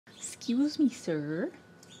Excuse me, sir.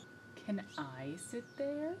 Can I sit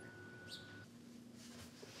there?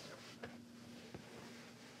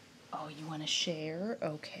 Oh, you want to share?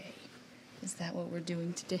 Okay. Is that what we're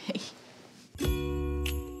doing today?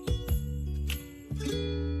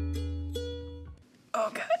 Oh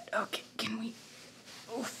God, okay, can we,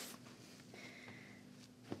 oof.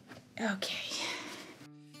 Okay.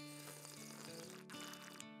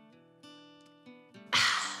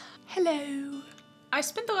 Hello. I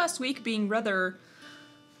spent the last week being rather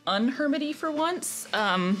unhermity for once.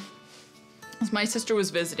 My sister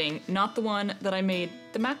was visiting, not the one that I made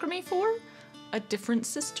the macrame for, a different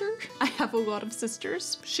sister. I have a lot of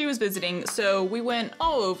sisters. She was visiting, so we went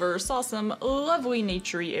all over, saw some lovely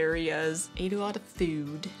naturey areas, ate a lot of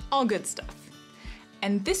food, all good stuff.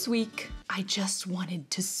 And this week, I just wanted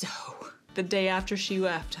to sew. The day after she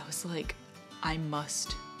left, I was like, I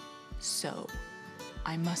must sew.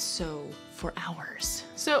 I must sew for hours.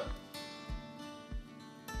 So,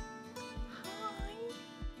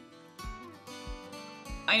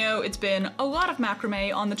 I know it's been a lot of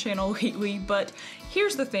macrame on the channel lately, but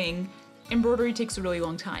here's the thing, embroidery takes a really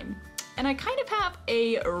long time. And I kind of have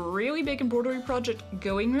a really big embroidery project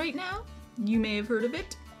going right now. You may have heard of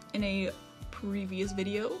it in a previous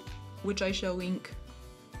video, which I shall link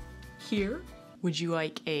here. Would you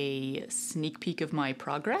like a sneak peek of my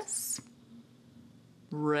progress?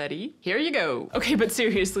 Ready? Here you go. Okay, but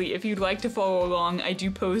seriously, if you'd like to follow along, I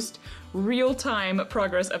do post real-time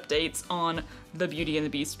progress updates on the Beauty and the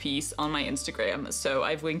Beast piece on my Instagram, so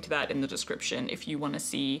I've linked that in the description if you want to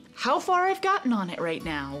see how far I've gotten on it right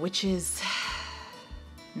now, which is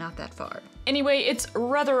not that far. Anyway, it's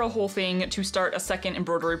rather a whole thing to start a second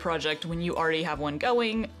embroidery project when you already have one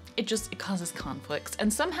going. It causes conflicts,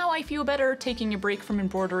 and somehow I feel better taking a break from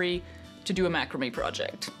embroidery to do a macrame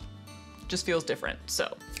project. Just feels different,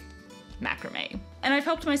 so macrame. And I've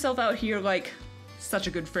helped myself out here like such a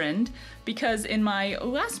good friend, because in my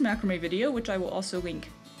last macrame video, which I will also link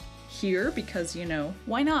here because, you know,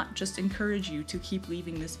 why not just encourage you to keep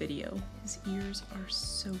leaving this video? His ears are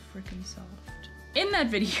so freaking soft. In that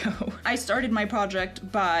video, I started my project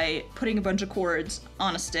by putting a bunch of cords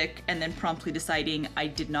on a stick and then promptly deciding I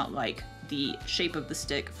did not like the shape of the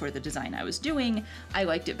stick for the design I was doing. I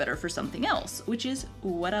liked it better for something else, which is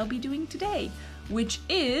what I'll be doing today, which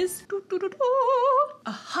is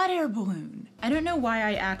a hot air balloon. I don't know why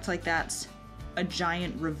I act like that's a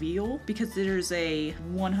giant reveal, because there's a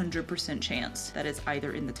 100% chance that it's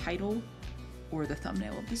either in the title or the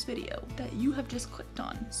thumbnail of this video that you have just clicked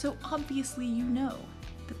on. So obviously you know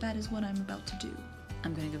that that is what I'm about to do.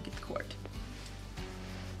 I'm gonna go get the cord.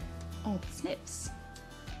 All the snips.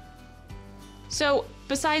 So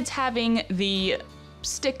besides having the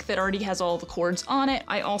stick that already has all the cords on it,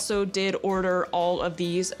 I also did order all of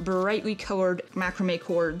these brightly colored macrame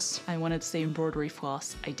cords. I wanted to say embroidery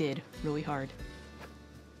floss. I did really hard.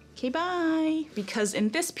 Okay, bye. Because in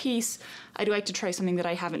this piece, I'd like to try something that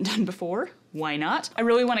I haven't done before. Why not? I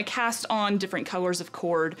really want to cast on different colors of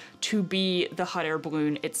cord to be the hot air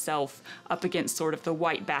balloon itself up against sort of the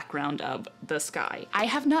white background of the sky. I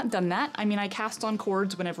have not done that. I mean, I cast on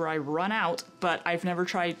cords whenever I run out, but I've never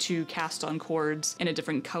tried to cast on cords in a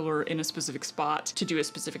different color in a specific spot to do a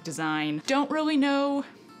specific design. Don't really know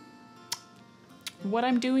what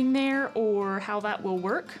I'm doing there or how that will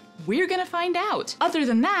work. We're gonna find out. Other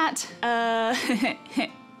than that, I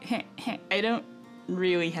don't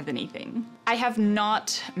really have anything. I have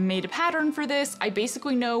not made a pattern for this. I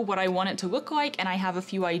basically know what I want it to look like and I have a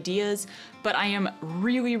few ideas, but I am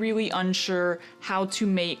really, really unsure how to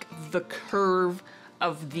make the curve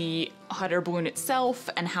of the hot air balloon itself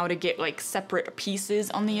and how to get like separate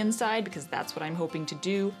pieces on the inside, because that's what I'm hoping to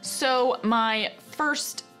do. So my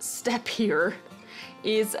first step here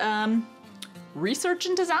is research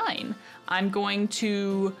and design. I'm going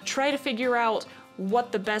to try to figure out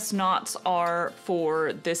what the best knots are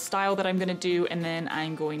for this style that I'm gonna do, and then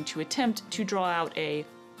I'm going to attempt to draw out a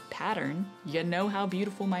pattern. You know how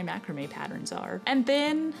beautiful my macrame patterns are. And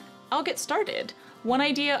then I'll get started. One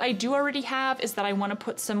idea I do already have is that I wanna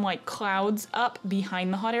put some like clouds up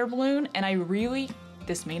behind the hot air balloon, and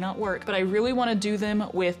this may not work, but I really wanna do them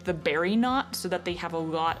with the berry knot so that they have a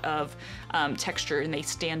lot of texture and they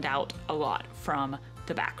stand out a lot from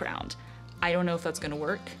the background. I don't know if that's gonna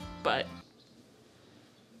work, but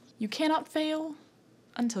you cannot fail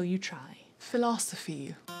until you try.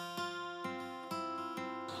 Philosophy.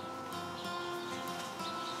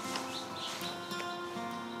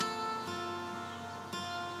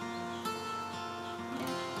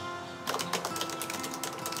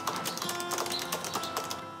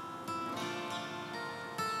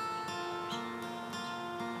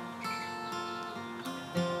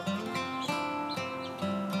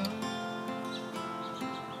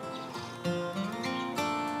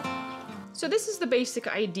 So this is the basic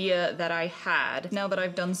idea that I had. Now that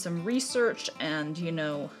I've done some research and, you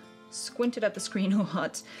know, squinted at the screen a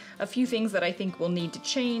lot, a few things that I think will need to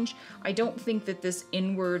change. I don't think that this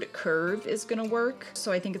inward curve is gonna work,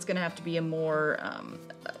 so I think it's gonna have to be a more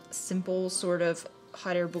simple sort of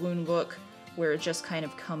hot air balloon look where it just kind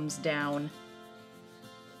of comes down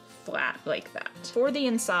flat like that. For the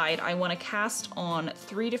inside, I want to cast on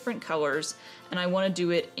 3 different colors, and I want to do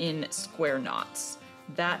it in square knots.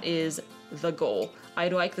 That is the goal.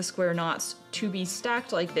 I'd like the square knots to be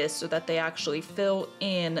stacked like this so that they actually fill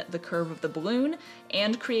in the curve of the balloon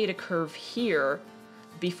and create a curve here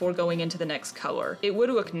before going into the next color. It would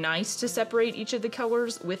look nice to separate each of the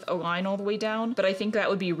colors with a line all the way down, but I think that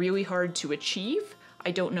would be really hard to achieve.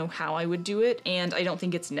 I don't know how I would do it, and I don't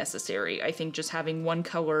think it's necessary. I think just having one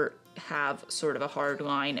color have sort of a hard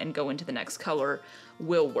line and go into the next color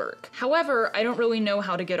will work. However, I don't really know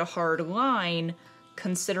how to get a hard line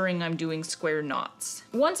considering I'm doing square knots.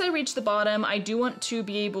 Once I reach the bottom, I do want to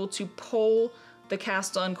be able to pull the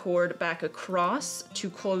cast on cord back across to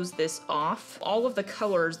close this off. All of the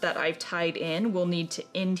colors that I've tied in will need to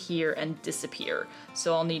end here and disappear.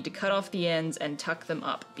 So I'll need to cut off the ends and tuck them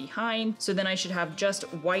up behind. So then I should have just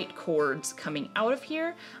white cords coming out of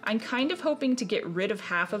here. I'm kind of hoping to get rid of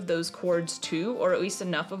half of those cords too, or at least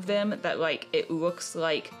enough of them that like it looks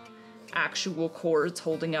like actual cords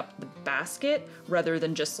holding up the basket rather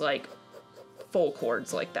than just like full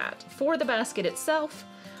cords like that. For the basket itself,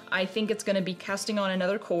 I think it's gonna be casting on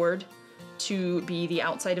another cord to be the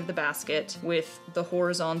outside of the basket with the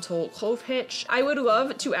horizontal clove hitch. I would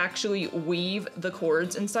love to actually weave the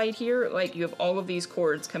cords inside here. Like you have all of these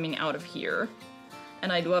cords coming out of here,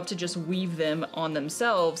 and I'd love to just weave them on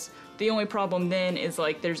themselves. The only problem then is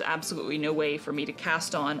like there's absolutely no way for me to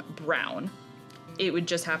cast on brown. It would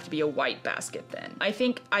just have to be a white basket then. I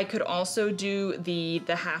think I could also do the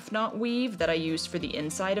half knot weave that I used for the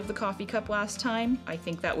inside of the coffee cup last time. I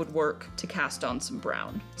think that would work to cast on some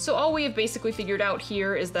brown. So all we have basically figured out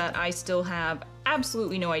here is that I still have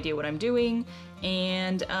absolutely no idea what I'm doing,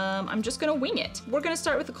 and I'm just gonna wing it. We're gonna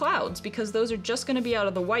start with the clouds because those are just gonna be out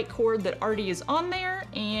of the white cord that already is on there,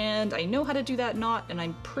 and I know how to do that knot, and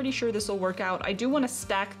I'm pretty sure this will work out. I do wanna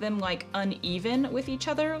stack them like uneven with each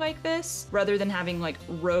other like this, rather than having like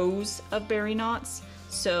rows of berry knots.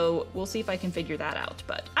 So we'll see if I can figure that out,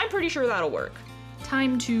 but I'm pretty sure that'll work.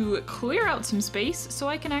 Time to clear out some space so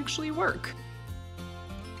I can actually work.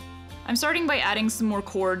 I'm starting by adding some more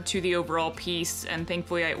cord to the overall piece, and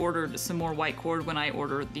thankfully I ordered some more white cord when I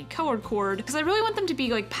ordered the colored cord, because I really want them to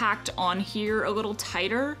be like packed on here a little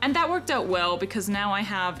tighter, and that worked out well because now I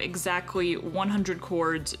have exactly 100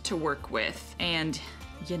 cords to work with, and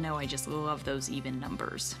you know I just love those even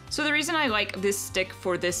numbers. So the reason I like this stick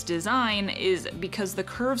for this design is because the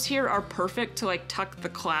curves here are perfect to like tuck the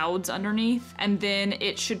clouds underneath, and then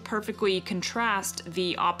it should perfectly contrast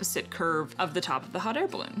the opposite curve of the top of the hot air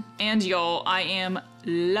balloon. And y'all, I am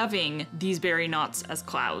loving these berry knots as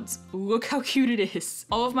clouds. Look how cute it is.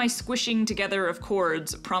 All of my squishing together of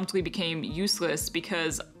cords promptly became useless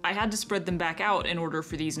because I had to spread them back out in order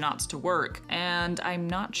for these knots to work. And I'm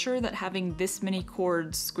not sure that having this many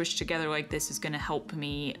cords squished together like this is gonna help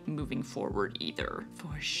me moving forward either.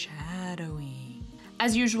 Foreshadowing.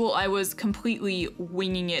 As usual, I was completely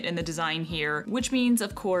winging it in the design here, which means,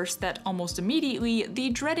 of course, that almost immediately the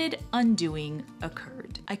dreaded undoing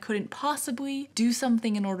occurred. I couldn't possibly do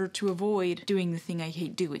something in order to avoid doing the thing I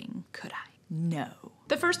hate doing, could I? No.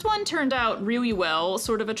 The first one turned out really well,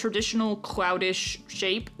 sort of a traditional cloudish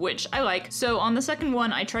shape, which I like. So on the second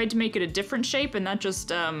one, I tried to make it a different shape, and that just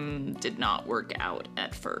did not work out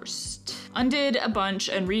at first. Undid a bunch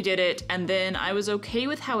and redid it, and then I was okay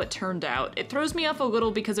with how it turned out. It throws me off a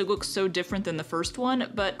little because it looks so different than the first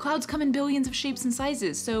one, but clouds come in billions of shapes and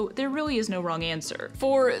sizes, so there really is no wrong answer.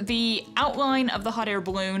 For the outline of the hot air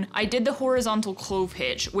balloon, I did the horizontal clove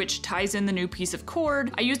hitch, which ties in the new piece of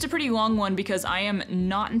cord. I used a pretty long one because I am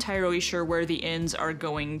not entirely sure where the ends are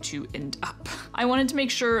going to end up. I wanted to make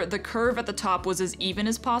sure the curve at the top was as even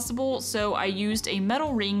as possible, so I used a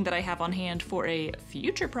metal ring that I have on hand for a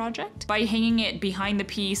future project. By hanging it behind the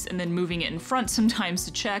piece and then moving it in front sometimes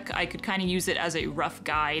to check, I could kind of use it as a rough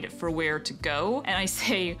guide for where to go. And I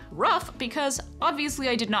say rough because obviously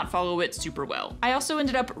I did not follow it super well. I also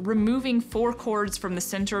ended up removing 4 cords from the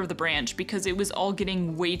center of the branch because it was all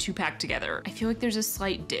getting way too packed together. I feel like there's a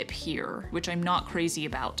slight dip here, which I'm not crazy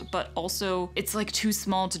about, but also it's like too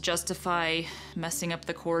small to justify messing up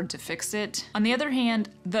the cord to fix it. On the other hand,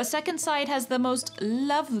 the second side has the most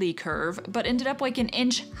lovely curve, but ended up like an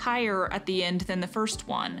inch higher at the end than the first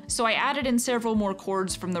one. So I added in several more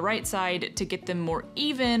cords from the right side to get them more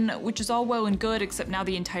even, which is all well and good, except now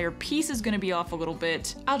the entire piece is gonna be off a little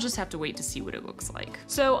bit. I'll just have to wait to see what it looks like.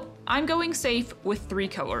 So I'm going safe with 3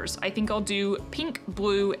 colors. I think I'll do pink,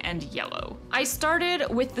 blue, and yellow. I started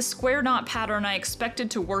with the square knot pattern I expected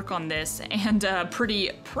to work on this, and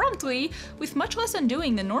pretty promptly, with much less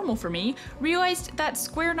undoing than normal for me, realized that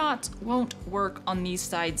square knots won't work on these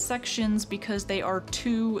side sections because they are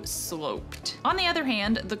too sloped. On the other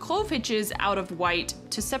hand, the clove hitches out of white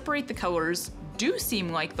to separate the colors do seem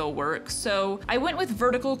like they'll work, so I went with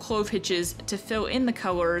vertical clove hitches to fill in the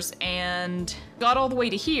colors and got all the way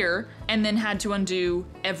to here and then had to undo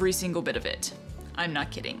every single bit of it. I'm not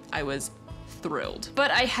kidding, I was thrilled. But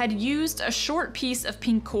I had used a short piece of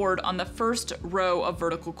pink cord on the first row of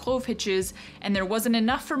vertical clove hitches, and there wasn't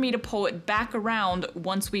enough for me to pull it back around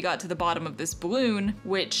once we got to the bottom of this balloon,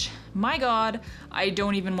 which, my God, I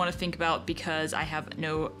don't even want to think about because I have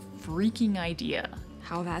no freaking idea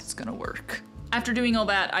how that's gonna work. After doing all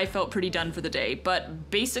that, I felt pretty done for the day, but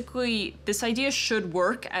basically, this idea should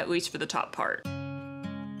work, at least for the top part.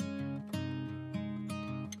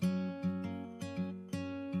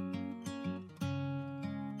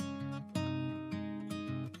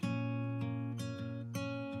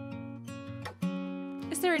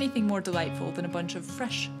 Is there anything more delightful than a bunch of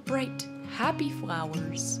fresh, bright, happy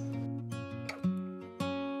flowers?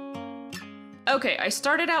 Okay, I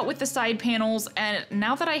started out with the side panels, and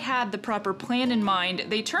now that I had the proper plan in mind,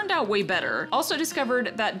 they turned out way better. Also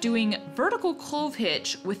discovered that doing vertical clove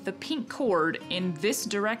hitch with the pink cord in this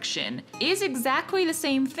direction is exactly the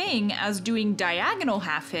same thing as doing diagonal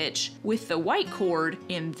half hitch with the white cord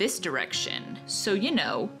in this direction. So, you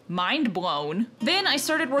know, mind blown. Then I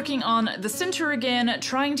started working on the center again,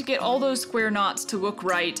 trying to get all those square knots to look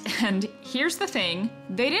right, and here's the thing,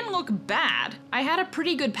 they didn't look bad. I had a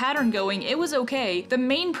pretty good pattern going, it was okay. The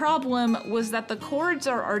main problem was that the cords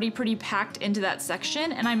are already pretty packed into that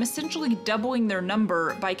section, and I'm essentially doubling their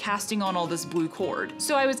number by casting on all this blue cord.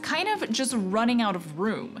 So I was kind of just running out of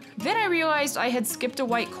room. Then I realized I had skipped a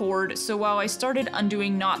white cord, so while I started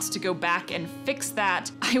undoing knots to go back and fix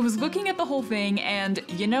that, I was looking at the whole thing, and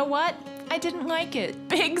you know what? I didn't like it.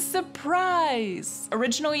 Big surprise!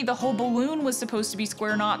 Originally, the whole balloon was supposed to be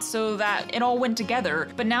square knots so that it all went together,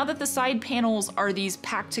 but now that the side panels are these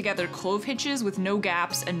packed together clove hitches with no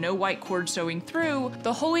gaps and no white cord showing through,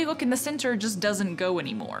 the holy look in the center just doesn't go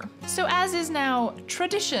anymore. So as is now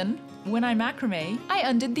tradition, when I macrame, I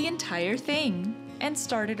undid the entire thing and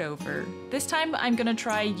started over. This time I'm gonna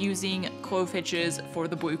try using clove hitches for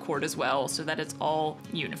the blue cord as well so that it's all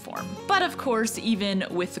uniform. But of course, even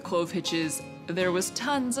with the clove hitches, there was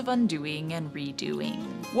tons of undoing and redoing.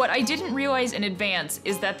 What I didn't realize in advance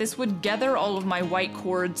is that this would gather all of my white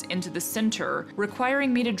cords into the center,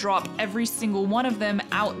 requiring me to drop every single one of them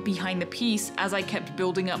out behind the piece as I kept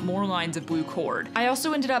building up more lines of blue cord. I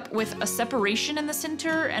also ended up with a separation in the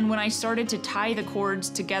center, and when I started to tie the cords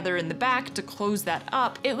together in the back to close that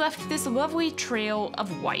up, it left this lovely trail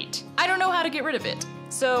of white. I don't know how to get rid of it.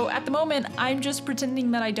 So at the moment, I'm just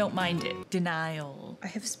pretending that I don't mind it. Denial. I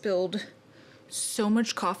have spilled so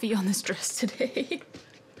much coffee on this dress today.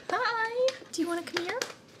 Hi! Do you want to come here?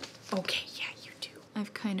 Okay, yeah, you do.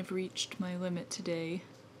 I've kind of reached my limit today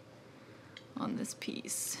on this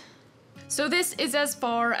piece. So this is as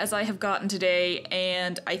far as I have gotten today,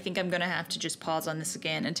 and I think I'm gonna have to just pause on this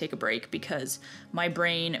again and take a break because my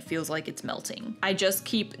brain feels like it's melting. I just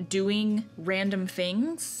keep doing random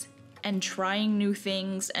things and trying new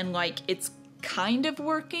things, and like it's kind of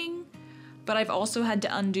working, but I've also had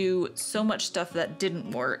to undo so much stuff that didn't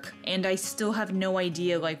work, and I still have no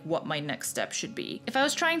idea like what my next step should be. If I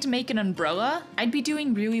was trying to make an umbrella, I'd be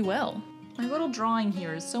doing really well. My little drawing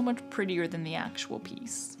here is so much prettier than the actual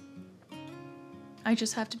piece. I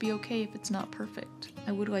just have to be okay if it's not perfect.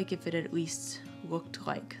 I would like if it at least looked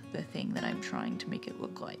like the thing that I'm trying to make it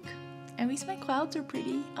look like. At least my clouds are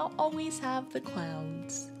pretty. I'll always have the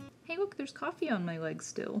clouds. Hey look, there's coffee on my legs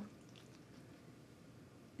still.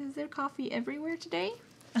 Is there coffee everywhere today?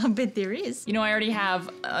 I bet there is. You know, I already have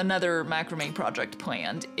another macrame project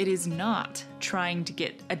planned. It is not trying to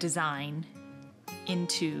get a design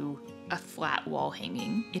into a flat wall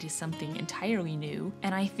hanging. It is something entirely new.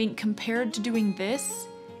 And I think compared to doing this,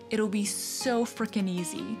 it'll be so freaking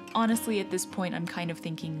easy. Honestly, at this point, I'm kind of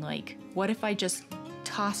thinking like, what if I just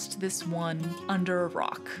tossed this one under a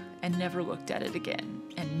rock and never looked at it again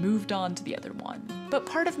and moved on to the other one? But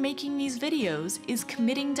part of making these videos is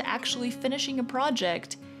committing to actually finishing a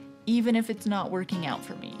project even if it's not working out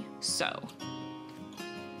for me. So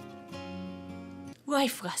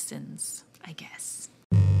life lessons, I guess.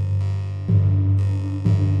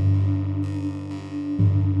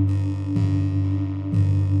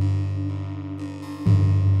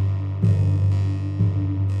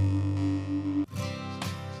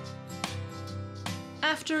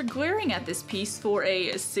 After glaring at this piece for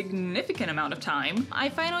a significant amount of time, I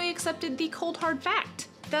finally accepted the cold hard fact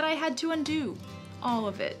that I had to undo all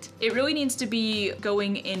of it. It really needs to be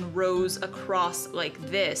going in rows across like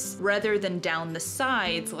this, rather than down the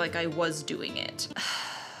sides like I was doing it.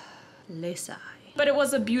 Les sigh. But it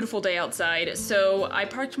was a beautiful day outside, so I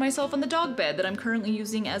parked myself on the dog bed that I'm currently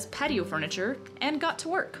using as patio furniture and got to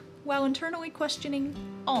work, while internally questioning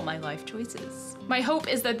all my life choices. My hope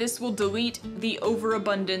is that this will delete the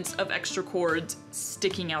overabundance of extra cords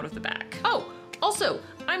sticking out of the back. Oh, also,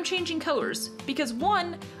 I'm changing colors because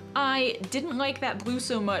 1, I didn't like that blue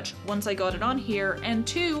so much once I got it on here, and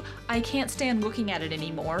 2, I can't stand looking at it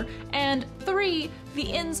anymore, and 3,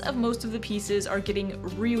 the ends of most of the pieces are getting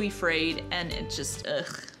really frayed and it just,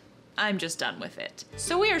 ugh. I'm just done with it.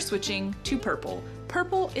 So we are switching to purple.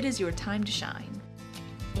 Purple, it is your time to shine.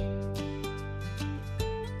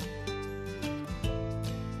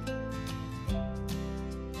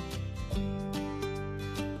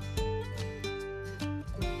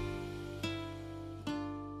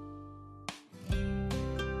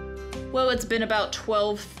 Well, it's been about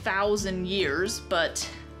 12,000 years, but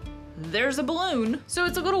there's a balloon. So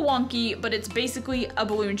it's a little wonky, but it's basically a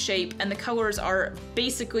balloon shape, and the colors are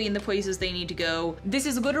basically in the places they need to go. This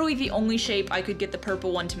is literally the only shape I could get the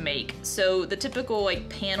purple one to make, so the typical like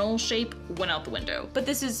panel shape went out the window. But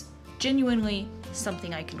this is genuinely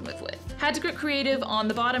something I can live with. Had to get creative on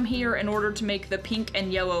the bottom here in order to make the pink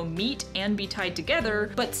and yellow meet and be tied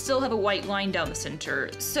together, but still have a white line down the center.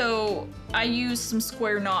 So I used some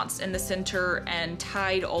square knots in the center and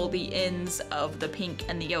tied all the ends of the pink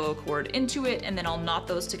and the yellow cord into it, and then I'll knot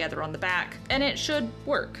those together on the back, and it should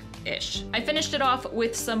work-ish. I finished it off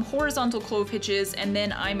with some horizontal clove hitches, and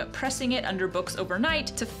then I'm pressing it under books overnight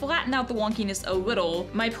to flatten out the wonkiness a little.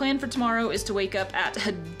 My plan for tomorrow is to wake up at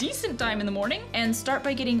a decent time in the morning and start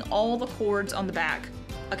by getting all the cords on the back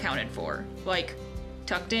accounted for. Like,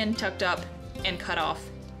 tucked in, tucked up, and cut off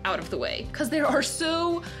out of the way, because there are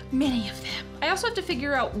so many of them. I also have to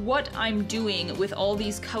figure out what I'm doing with all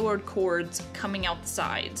these colored cords coming out the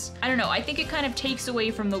sides. I don't know, I think it kind of takes away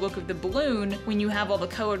from the look of the balloon when you have all the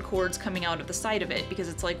colored cords coming out of the side of it, because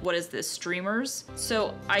it's like, what is this, streamers?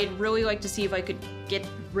 So I'd really like to see if I could get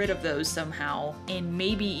rid of those somehow, and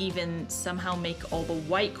maybe even somehow make all the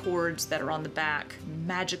white cords that are on the back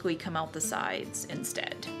magically come out the sides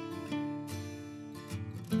instead.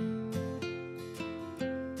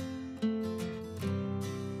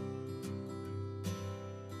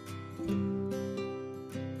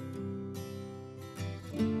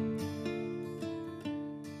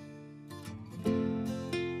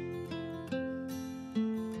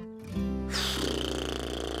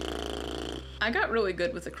 I got really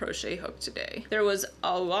good with the crochet hook today. There was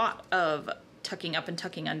a lot of tucking up and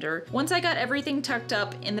tucking under. Once I got everything tucked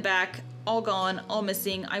up in the back, all gone, all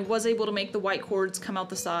missing, I was able to make the white cords come out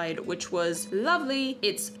the side, which was lovely.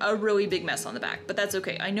 It's a really big mess on the back, but that's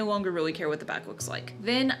okay. I no longer really care what the back looks like.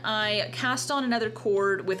 Then I cast on another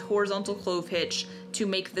cord with horizontal clove hitch to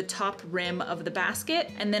make the top rim of the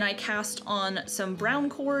basket, and then I cast on some brown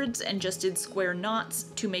cords and just did square knots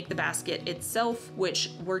to make the basket itself,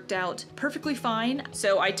 which worked out perfectly fine.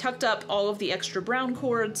 So I tucked up all of the extra brown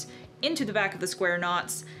cords into the back of the square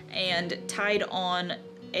knots and tied on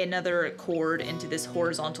another cord into this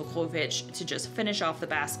horizontal clove hitch to just finish off the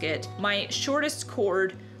basket. My shortest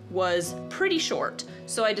cord was pretty short,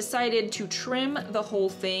 so I decided to trim the whole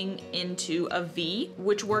thing into a V,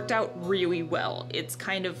 which worked out really well. It's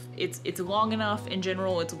kind of, it's long enough in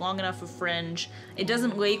general, it's long enough of fringe. It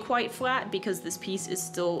doesn't lay quite flat because this piece is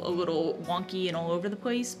still a little wonky and all over the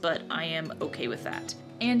place, but I am okay with that.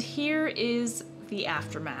 And here is the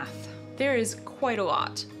aftermath. There is quite a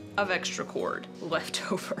lot of extra cord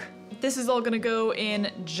left over. This is all gonna go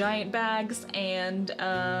in giant bags, and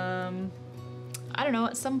I don't know,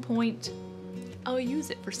 at some point I'll use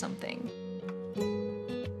it for something.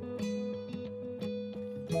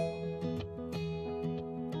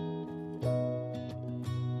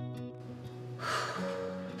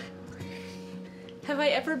 Have I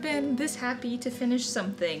ever been this happy to finish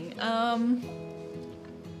something?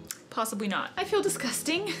 Possibly not. I feel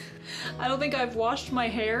disgusting. I don't think I've washed my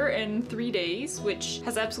hair in 3 days, which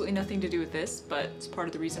has absolutely nothing to do with this, but it's part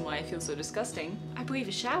of the reason why I feel so disgusting. I believe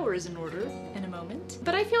a shower is in order in a moment.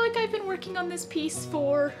 But I feel like I've been working on this piece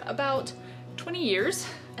for about 20 years.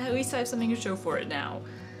 At least I have something to show for it now.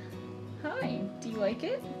 Hi, do you like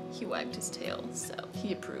it? He wagged his tail, so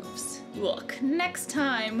he approves. Look, next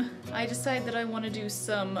time I decide that I want to do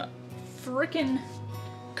some frickin'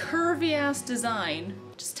 curvy ass design,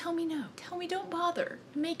 just tell me no. Tell me don't bother.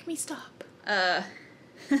 Make me stop.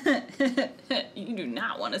 You do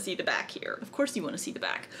not want to see the back here. Of course you want to see the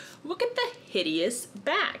back. Look at the hideous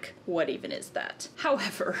back. What even is that?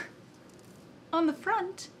 However, on the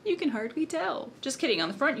front, you can hardly tell. Just kidding, on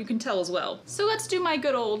the front you can tell as well. So let's do my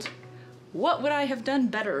good old, what would I have done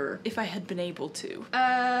better if I had been able to?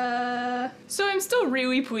 So I'm still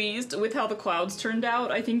really pleased with how the clouds turned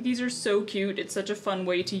out. I think these are so cute. It's such a fun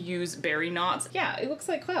way to use berry knots. Yeah, it looks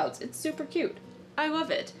like clouds. It's super cute. I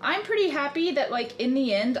love it. I'm pretty happy that, like, in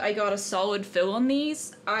the end I got a solid fill on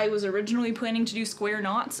these. I was originally planning to do square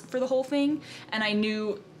knots for the whole thing, and I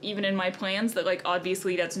knew even in my plans that, like,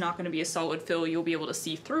 obviously that's not going to be a solid fill. You'll be able to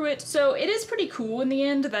see through it. So it is pretty cool in the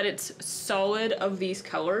end that it's solid of these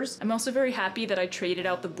colors. I'm also very happy that I traded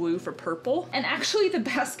out the blue for purple. And actually the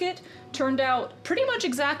basket turned out pretty much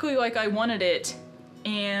exactly like I wanted it,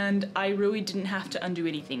 and I really didn't have to undo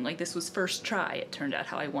anything. Like, this was first try. It turned out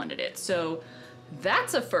how I wanted it. So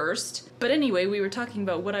that's a first. But anyway, we were talking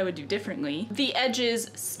about what I would do differently. The edges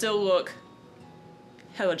still look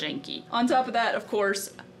hella janky. On top of that, of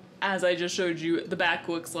course, as I just showed you, the back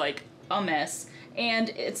looks like a mess, and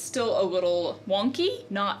it's still a little wonky,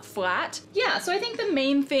 not flat. Yeah, so I think the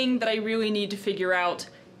main thing that I really need to figure out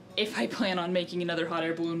if I plan on making another hot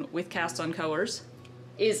air balloon with cast on colors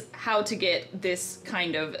is how to get this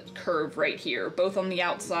kind of curve right here, both on the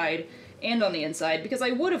outside and on the inside, because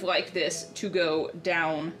I would have liked this to go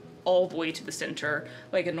down all the way to the center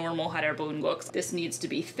like a normal hot air balloon looks. This needs to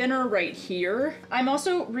be thinner right here. I'm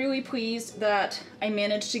also really pleased that I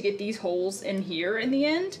managed to get these holes in here in the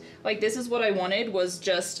end. Like, this is what I wanted, was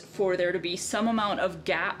just for there to be some amount of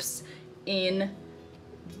gaps in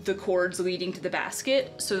the cords leading to the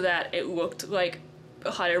basket so that it looked like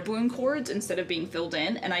hot air balloon cords instead of being filled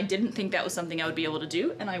in, and I didn't think that was something I would be able to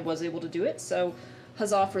do, and I was able to do it, so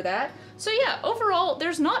huzzah for that. So yeah, overall,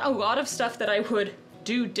 there's not a lot of stuff that I would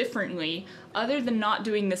do differently other than not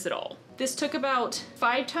doing this at all. This took about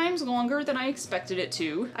 5 times longer than I expected it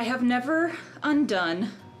to. I have never undone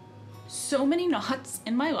so many knots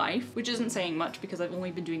in my life, which isn't saying much because I've only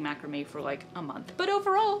been doing macrame for like a month. But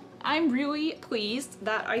overall, I'm really pleased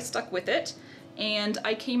that I stuck with it, and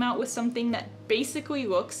I came out with something that basically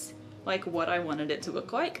looks like what I wanted it to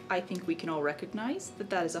look like. I think we can all recognize that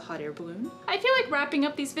that is a hot air balloon. I feel like wrapping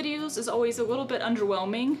up these videos is always a little bit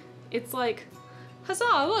underwhelming. It's like,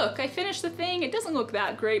 huzzah, look, I finished the thing. It doesn't look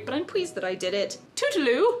that great, but I'm pleased that I did it.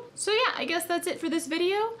 Toodaloo! So yeah, I guess that's it for this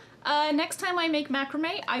video. Next time I make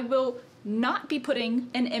macrame, I will not be putting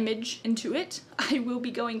an image into it. I will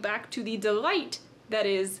be going back to the delight that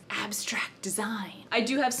is abstract design. I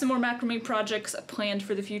do have some more macrame projects planned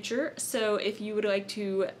for the future, so if you would like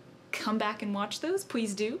to come back and watch those,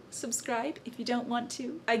 please do. Subscribe if you don't want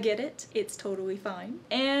to. I get it. It's totally fine.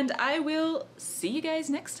 And I will see you guys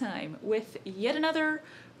next time with yet another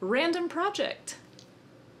random project.